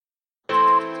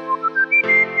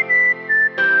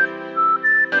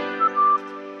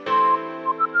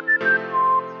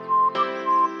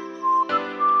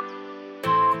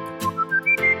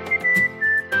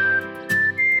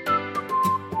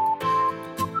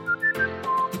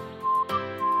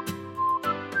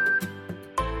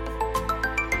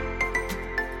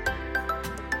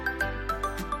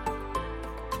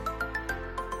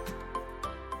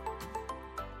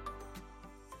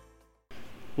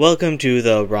Welcome to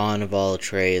the Ron of All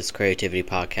Trades Creativity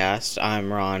Podcast.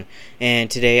 I'm Ron, and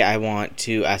today I want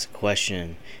to ask a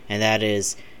question, and that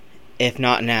is, if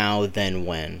not now, then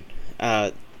when?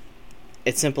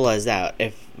 It's simple as that.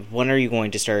 When are you going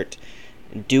to start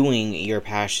doing your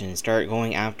passion? Start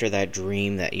going after that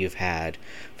dream that you've had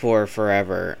for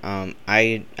forever.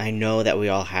 I know that we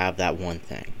all have that one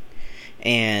thing.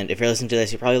 And if you're listening to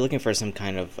this, you're probably looking for some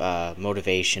kind of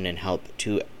motivation and help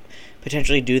to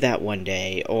potentially do that one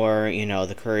day, or,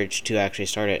 the courage to actually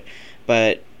start it.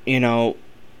 But,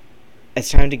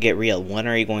 it's time to get real. When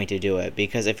are you going to do it?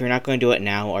 Because if you're not going to do it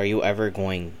now, are you ever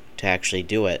going to actually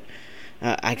do it?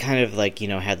 I kind of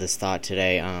had this thought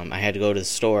today. I had to go to the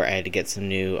store. I had to get some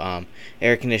new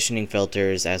air conditioning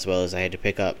filters, as well as I had to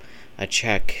pick up a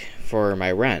check for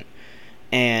my rent.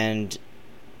 And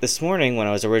this morning, when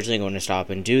I was originally going to stop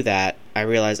and do that, I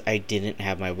realized I didn't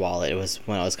have my wallet. It was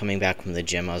when I was coming back from the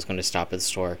gym. I was going to stop at the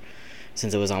store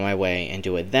since it was on my way and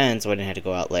do it then, so I didn't have to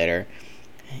go out later.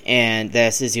 And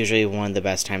this is usually one of the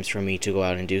best times for me to go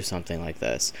out and do something like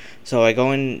this. So I go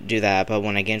and do that, but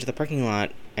when I get into the parking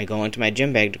lot, I go into my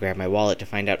gym bag to grab my wallet to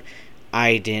find out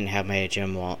I didn't have my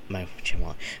gym wallet. I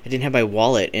didn't have my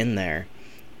wallet in there.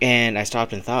 And I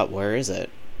stopped and thought, where is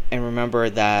it? And remember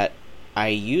that I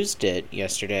used it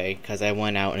yesterday because I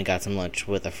went out and got some lunch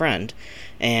with a friend,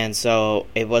 and so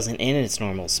it wasn't in its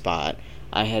normal spot.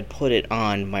 I had put it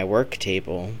on my work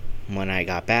table when I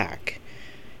got back,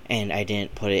 and I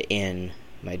didn't put it in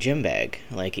my gym bag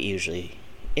like it usually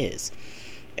is.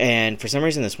 And for some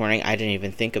reason this morning, I didn't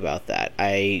even think about that.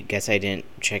 I guess I didn't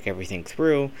check everything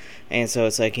through, and so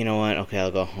it's like, you know what, okay,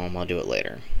 I'll go home, I'll do it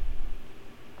later.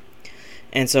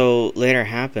 And so later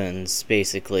happens,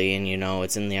 basically, and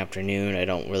it's in the afternoon. I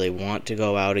don't really want to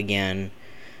go out again.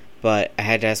 But I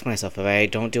had to ask myself, if I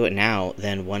don't do it now,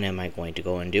 then when am I going to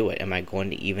go and do it? Am I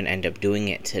going to even end up doing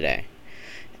it today?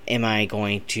 Am I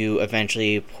going to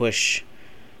eventually push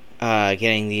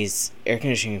getting these air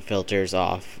conditioning filters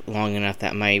off long enough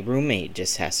that my roommate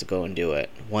just has to go and do it,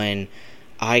 when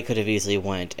I could have easily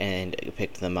went and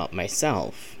picked them up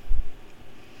myself?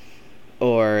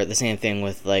 Or the same thing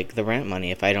with, the rent money.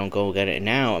 If I don't go get it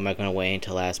now, am I going to wait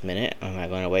until last minute? Am I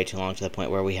going to wait too long to the point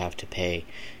where we have to pay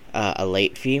a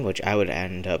late fee, which I would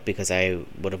end up because I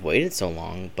would have waited so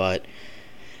long? But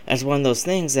that's one of those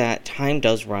things that time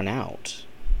does run out.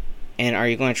 And are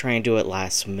you going to try and do it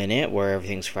last minute where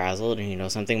everything's frazzled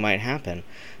and, something might happen?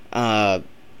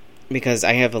 Because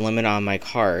I have a limit on my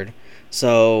card.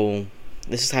 So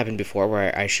this has happened before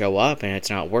where I show up and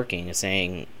it's not working. It's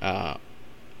saying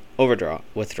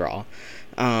withdrawal,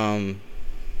 and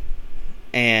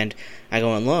I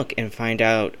go and look and find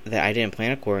out that I didn't plan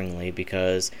accordingly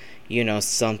because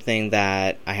something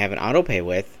that I have an auto pay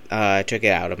with took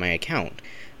it out of my account.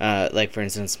 For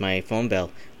instance, my phone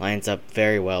bill lines up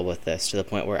very well with this, to the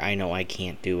point where I know I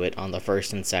can't do it on the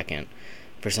first and second.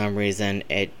 For some reason,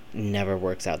 it never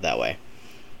works out that way.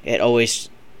 It always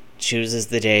chooses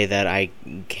the day that I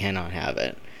cannot have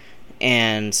it.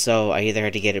 And so I either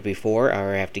had to get it before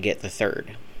or I have to get the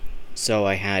third. So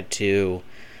I had to,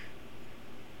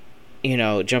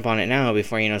 jump on it now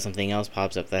before, something else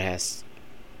pops up that has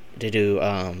to do,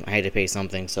 I had to pay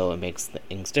something, so it makes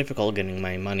things difficult getting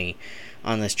my money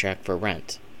on this check for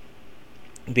rent.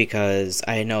 Because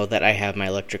I know that I have my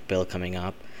electric bill coming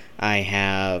up. I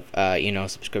have,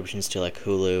 subscriptions to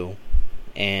Hulu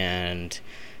and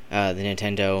the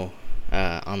Nintendo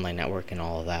online network and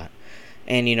all of that.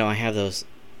 And, I have those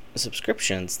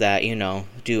subscriptions that,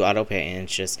 do auto pay, and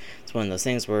it's one of those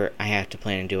things where I have to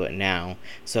plan and do it now.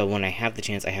 So when I have the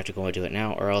chance, I have to go and do it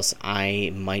now, or else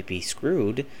I might be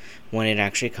screwed when it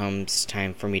actually comes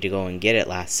time for me to go and get it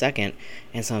last second,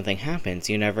 and something happens.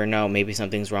 You never know. Maybe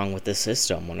something's wrong with the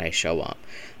system when I show up.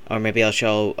 Or maybe I'll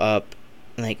show up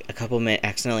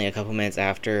accidentally a couple minutes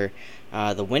after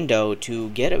the window to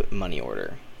get a money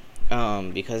order.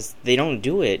 Because they don't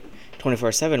do it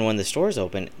 24/7 when the store's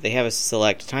open. They have a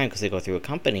select time because they go through a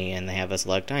company and they have a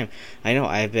select time. I know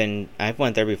I've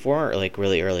went there before,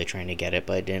 really early, trying to get it,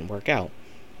 but it didn't work out.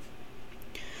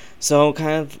 So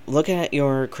kind of look at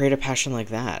your creative passion like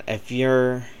that. If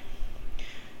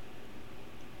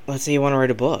let's say you want to write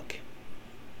a book.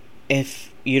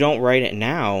 If you don't write it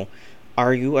now,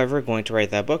 are you ever going to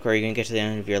write that book? Or are you going to get to the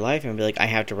end of your life and be like, I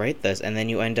have to write this, and then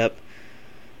you end up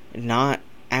not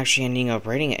actually ending up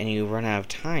writing it and you run out of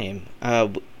time?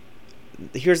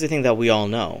 Here's the thing that we all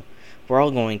know. We're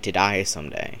all going to die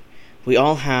someday. We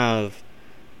all have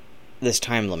this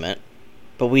time limit,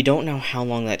 but we don't know how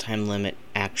long that time limit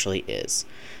actually is.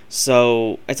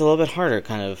 So it's a little bit harder,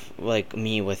 kind of like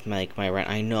me with my rent.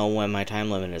 I know when my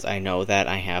time limit is. I know that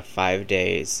I have 5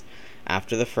 days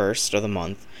after the first of the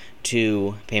month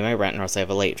to pay my rent, or else I have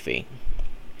a late fee.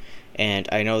 And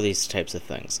I know these types of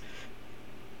things.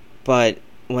 But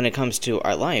when it comes to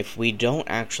our life, we don't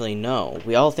actually know.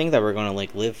 We all think that we're going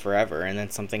to live forever, and then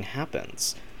something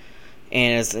happens.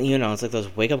 And it's it's like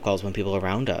those wake up calls when people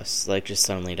around us just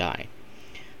suddenly die.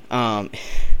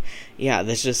 Yeah,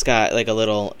 this just got a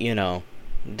little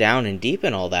down and deep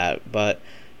and all that, but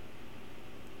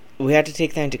we have to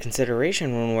take that into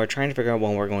consideration when we're trying to figure out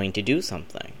when we're going to do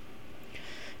something.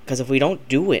 Because if we don't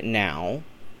do it now,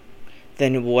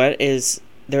 then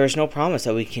there is no promise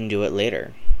that we can do it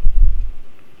later.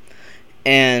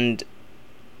 And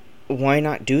why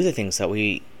not do the things that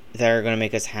are going to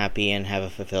make us happy and have a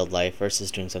fulfilled life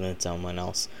versus doing something that someone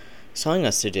else is telling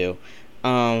us to do?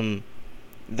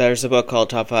 There's a book called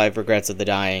Top 5 Regrets of the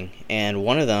Dying, and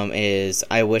one of them is,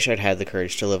 I wish I'd had the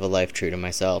courage to live a life true to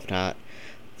myself, not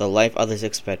the life others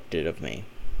expected of me.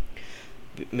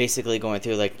 Basically going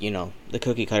through, the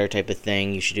cookie cutter type of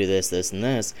thing, you should do this, this, and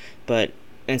this, but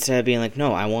instead of being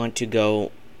no, I want to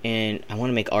go and I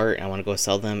want to make art, I want to go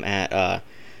sell them at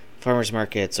farmers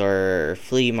markets or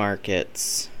flea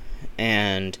markets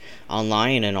and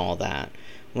online and all that.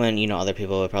 When, other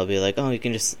people would probably be oh,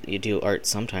 you do art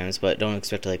sometimes, but don't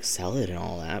expect to, sell it and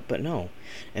all that. But no.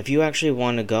 If you actually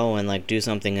want to go and, do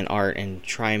something in art and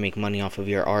try and make money off of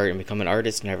your art and become an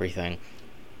artist and everything,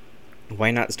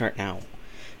 why not start now?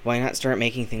 Why not start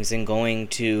making things and going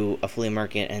to a flea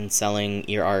market and selling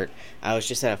your art? I was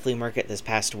just at a flea market this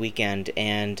past weekend,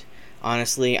 and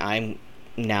honestly, I'm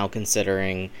now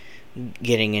considering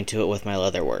getting into it with my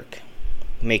leather work.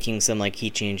 Making some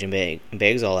keychains and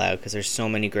bags all out, because there's so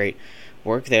many great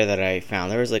work there that I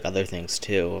found. There was other things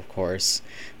too, of course,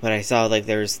 but I saw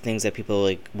there's things that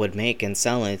people would make and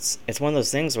sell. And it's one of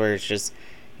those things where it's just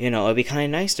it'd be kind of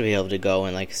nice to be able to go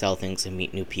and sell things and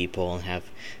meet new people and have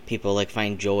people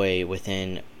find joy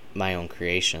within my own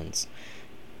creations.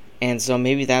 And so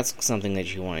maybe that's something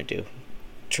that you want to do.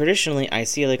 Traditionally, I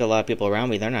see a lot of people around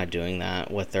me, they're not doing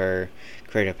that with their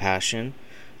creative passion.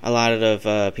 A lot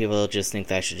of people just think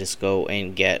that I should just go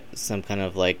and get some kind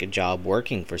of a job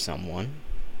working for someone,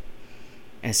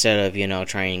 instead of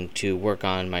trying to work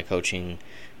on my coaching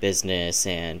business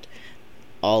and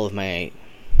all of my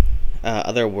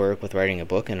other work with writing a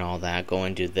book and all that. Go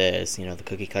and do this, the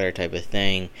cookie cutter type of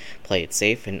thing, play it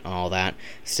safe and all that.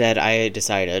 Instead, I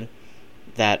decided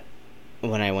that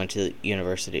when I went to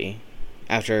university,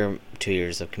 after 2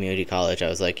 years of community college, I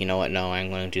was you know what, no, I'm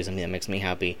going to do something that makes me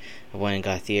happy. I went and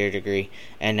got a theater degree,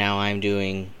 and now I'm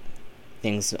doing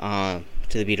things to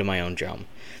the beat of my own drum,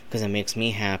 because it makes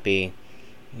me happy,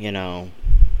 and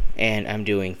I'm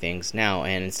doing things now.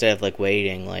 And instead of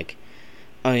waiting,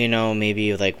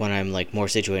 maybe when I'm more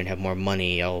situated and have more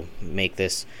money, I'll make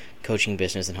this coaching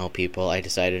business and help people. I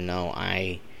decided, no,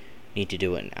 I need to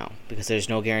do it now, because there's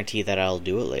no guarantee that I'll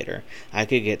do it later. I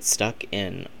could get stuck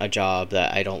in a job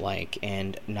that I don't like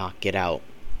and not get out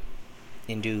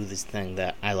and do this thing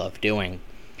that I love doing.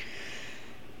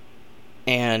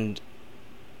 And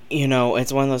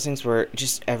it's one of those things where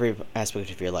just every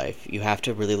aspect of your life, you have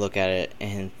to really look at it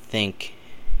and think,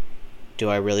 do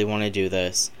I really want to do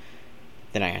this?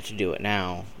 Then I have to do it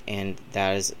now. And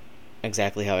that is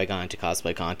exactly how I got into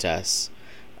cosplay contests.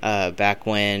 Back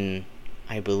when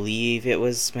I believe it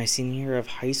was my senior year of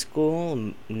high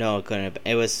school. No, it couldn't have been.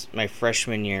 It was my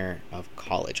freshman year of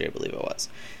college, I believe it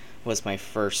was my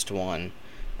first one,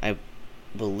 I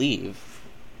believe.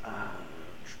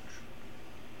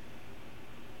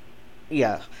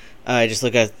 Yeah. I just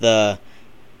look at the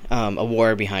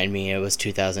award behind me. It was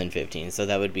 2015, so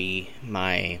that would be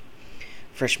my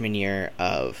freshman year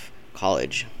of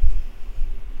college.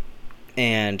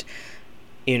 And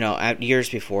years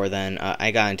before then,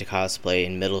 I got into cosplay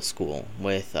in middle school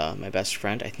with my best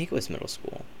friend. I think it was middle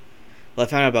school. Well, I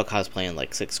found out about cosplay in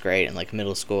 6th grade, and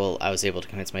middle school, I was able to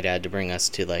convince my dad to bring us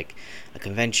to a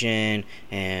convention,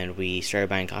 and we started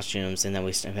buying costumes, and then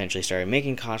we eventually started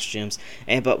making costumes.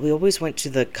 But we always went to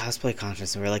the cosplay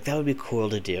contest, and we were that would be cool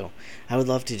to do. I would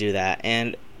love to do that.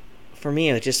 And for me,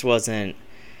 it just wasn't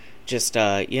just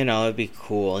it'd be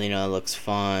cool, it looks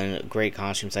fun, great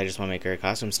costumes, I just want to make great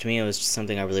costumes. To me, it was just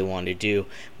something I really wanted to do,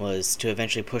 was to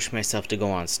eventually push myself to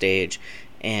go on stage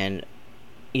and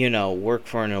work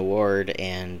for an award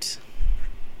and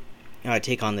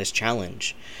take on this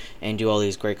challenge and do all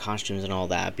these great costumes and all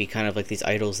that, be kind of these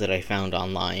idols that I found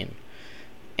online.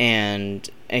 And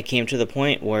it came to the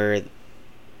point where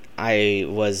I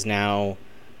was now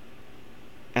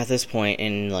at this point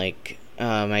in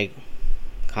my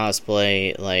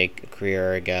cosplay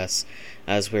career, I guess,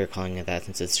 as we're calling it that,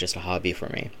 since it's just a hobby for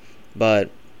me. But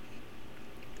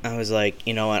I was like,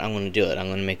 you know what, I'm going to do it. I'm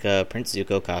going to make a Prince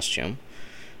Zuko costume,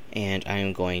 and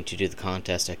I'm going to do the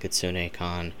contest at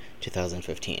KitsuneCon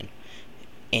 2015.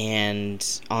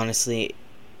 And honestly,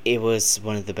 it was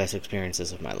one of the best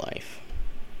experiences of my life.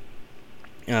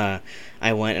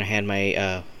 I went and I had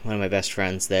my one of my best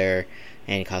friends there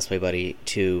and cosplay buddy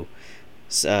to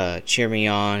cheer me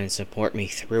on and support me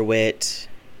through it.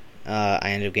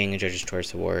 I ended up getting a Judge's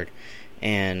Choice Award,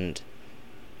 and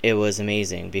it was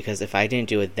amazing because if I didn't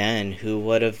do it then, who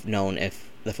would have known if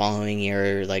the following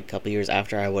year, like a couple years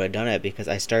after, I would have done it, because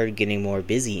I started getting more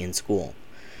busy in school.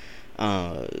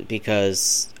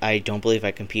 Because I don't believe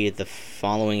I competed the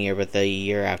following year, but the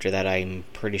year after that, I'm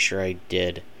pretty sure I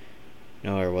did.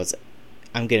 No, or was it?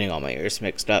 I'm getting all my years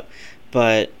mixed up.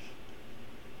 But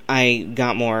I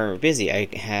got more busy. I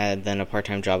had then a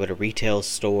part-time job at a retail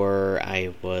store.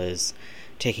 I was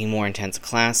taking more intense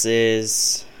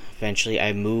classes. Eventually,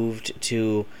 I moved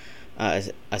to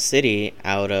a city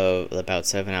out of about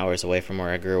 7 hours away from where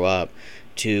I grew up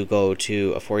to go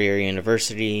to a 4-year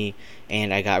university,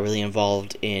 and I got really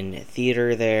involved in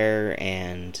theater there,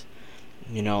 and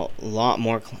a lot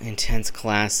more intense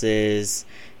classes,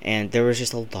 and there was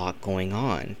just a lot going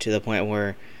on to the point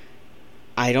where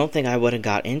I don't think I would have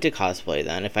got into cosplay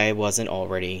then if I wasn't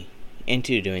already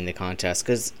into doing the contest,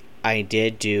 because I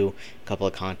did do a couple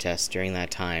of contests during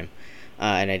that time.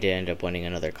 And I did end up winning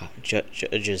another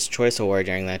Judge's Choice Award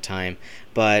during that time.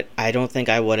 But I don't think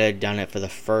I would have done it for the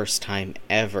first time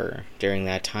ever during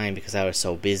that time, because I was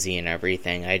so busy and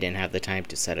everything. I didn't have the time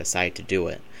to set aside to do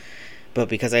it. But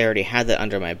because I already had that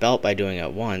under my belt by doing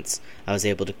it once, I was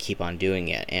able to keep on doing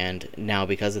it. And now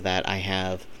because of that, I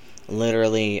have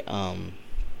literally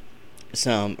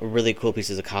some really cool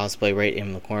pieces of cosplay right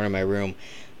in the corner of my room,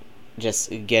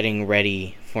 just getting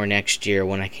ready for next year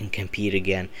when I can compete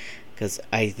again. Because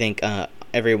I think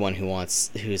everyone who goes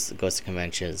to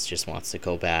conventions just wants to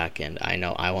go back, and I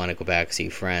know I want to go back, see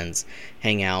friends,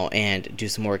 hang out, and do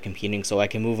some more competing so I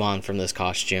can move on from this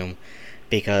costume,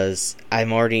 because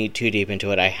I'm already too deep into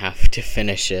it. I have to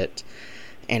finish it,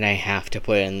 and I have to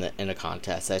put it in a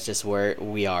contest. That's just where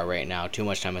we are right now. Too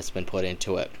much time has been put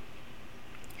into it.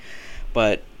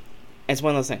 But it's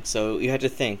one of those things. So you have to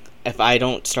think, if I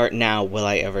don't start now, will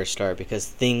I ever start? Because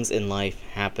things in life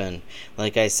happen.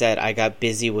 Like I said, I got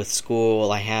busy with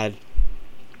school. I had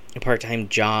a part-time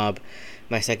job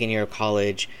my second year of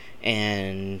college,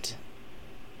 and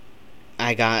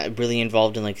I got really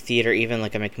involved in theater. Even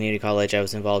at my community college, I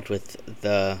was involved with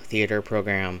the theater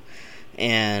program,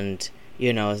 and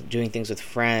doing things with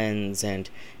friends, and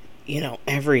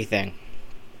everything.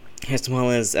 As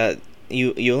well as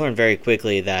you learn very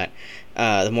quickly that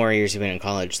the more years you've been in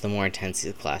college, the more intense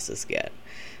the classes get.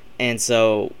 And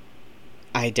so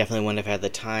I definitely wouldn't have had the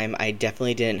time. I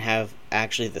definitely didn't have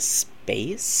actually the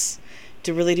space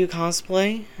to really do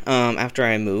cosplay after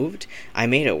I moved. I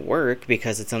made it work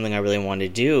because it's something I really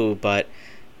wanted to do, but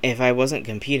if I wasn't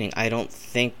competing, I don't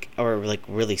think, or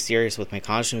really serious with my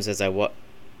costumes as I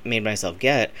made myself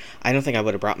get, I don't think I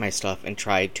would have brought my stuff and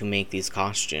tried to make these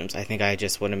costumes. I think I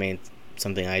just would have made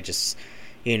something I just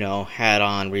had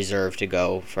on reserve to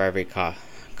go for every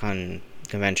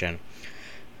convention.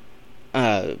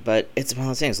 But it's one of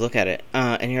those things. Look at it,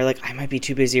 and you're like, I might be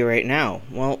too busy right now.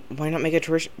 Well, why not make a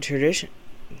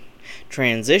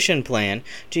transition plan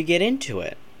to get into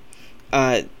it?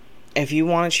 If you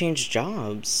want to change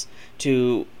jobs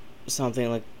to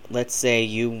something like, let's say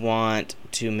you want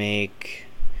to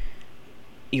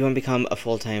become a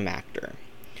full-time actor.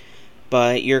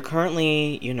 But you're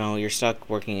currently, you're stuck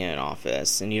working in an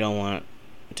office, and you don't want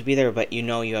to be there, but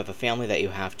you have a family that you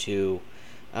have to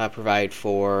provide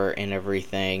for and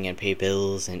everything, and pay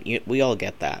bills, and we all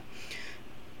get that.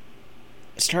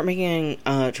 Start making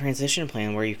a transition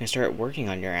plan where you can start working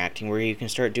on your acting, where you can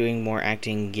start doing more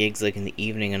acting gigs in the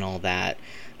evening and all that.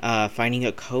 Finding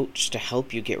a coach to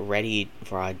help you get ready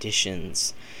for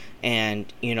auditions.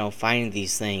 And, finding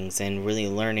these things and really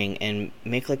learning, and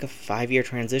make a 5-year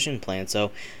transition plan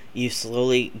so you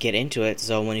slowly get into it,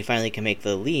 so when you finally can make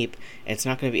the leap, it's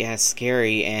not going to be as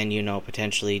scary and,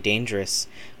 potentially dangerous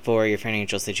for your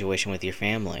financial situation with your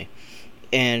family.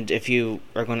 And if you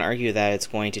are going to argue that it's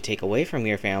going to take away from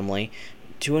your family,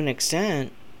 to an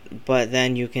extent, but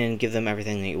then you can give them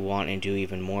everything that you want and do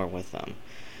even more with them.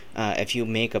 If you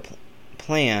make a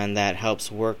plan that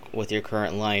helps work with your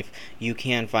current life, you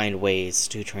can find ways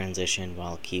to transition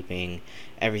while keeping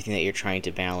everything that you're trying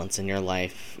to balance in your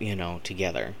life,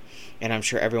 together. And I'm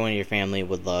sure everyone in your family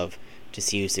would love to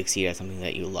see you succeed at something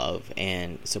that you love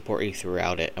and support you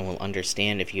throughout it, and will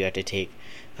understand if you have to take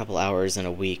a couple hours in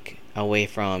a week away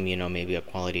from, maybe a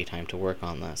quality time to work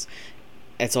on this.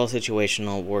 it's all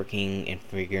situational, working and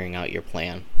figuring out your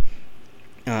plan.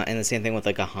 And the same thing with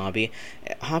like a hobby.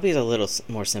 Hobby is a little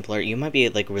more simpler. You might be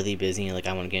like really busy and like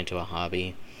I want to get into a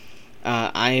hobby.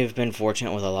 I've been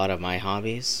fortunate with a lot of my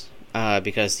hobbies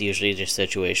because usually just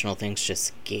situational things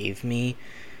just gave me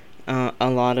a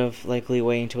lot of like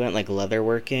leeway into it. Like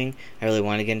leatherworking, I really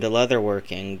wanted to get into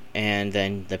leatherworking, and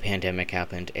then the pandemic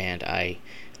happened and I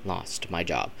lost my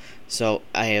job. So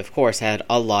I of course had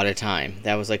a lot of time.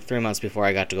 That was like 3 months before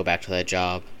I got to go back to that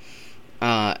job,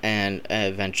 and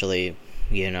eventually,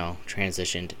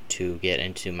 transitioned to get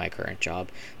into my current job.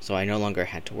 So I no longer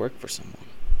had to work for someone.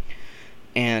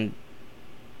 And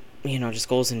just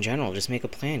goals in general. Just make a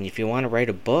plan. If you want to write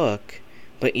a book,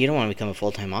 but you don't want to become a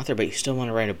full-time author, but you still want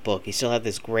to write a book. You still have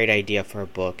this great idea for a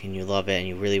book, and you love it, and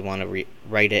you really want to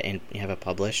write it and have it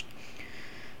published.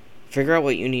 Figure out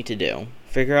what you need to do.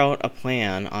 Figure out a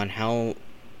plan on how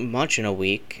much in a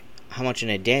week, how much in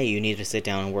a day you need to sit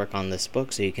down and work on this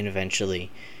book so you can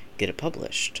eventually get it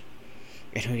published.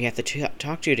 And who you have to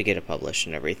talk to get it published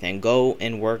and everything. Go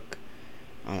and work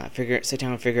on that. Sit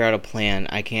down and figure out a plan.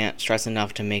 I can't stress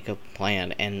enough to make a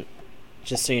plan. And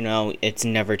just so you know, it's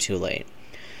never too late.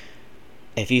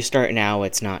 If you start now,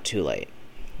 it's not too late.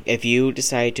 If you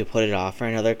decide to put it off for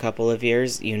another couple of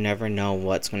years, you never know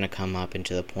what's going to come up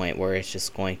into the point where it's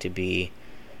just going to be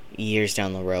years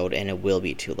down the road and it will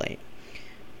be too late.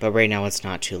 But right now, it's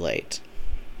not too late.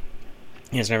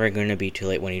 It's never going to be too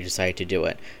late when you decide to do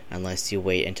it, unless you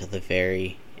wait until the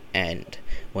very end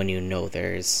when you know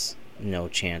there's no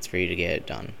chance for you to get it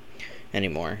done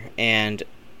anymore. And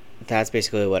that's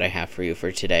basically what I have for you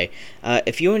for today.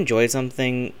 If you enjoyed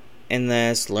something in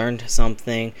this, learned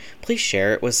something, please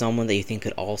share it with someone that you think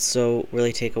could also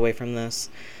really take away from this.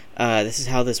 This is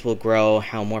how this will grow,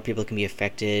 how more people can be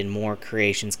affected, more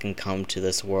creations can come to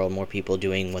this world, more people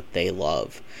doing what they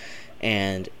love.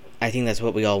 And I think that's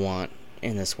what we all want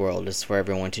in this world, is for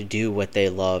everyone to do what they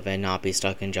love and not be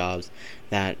stuck in jobs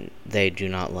that they do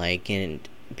not like and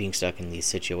being stuck in these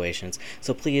situations.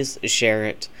 So please share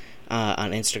it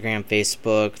on Instagram,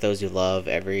 Facebook, those you love,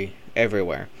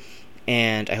 everywhere.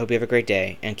 And I hope you have a great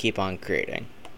day and keep on creating.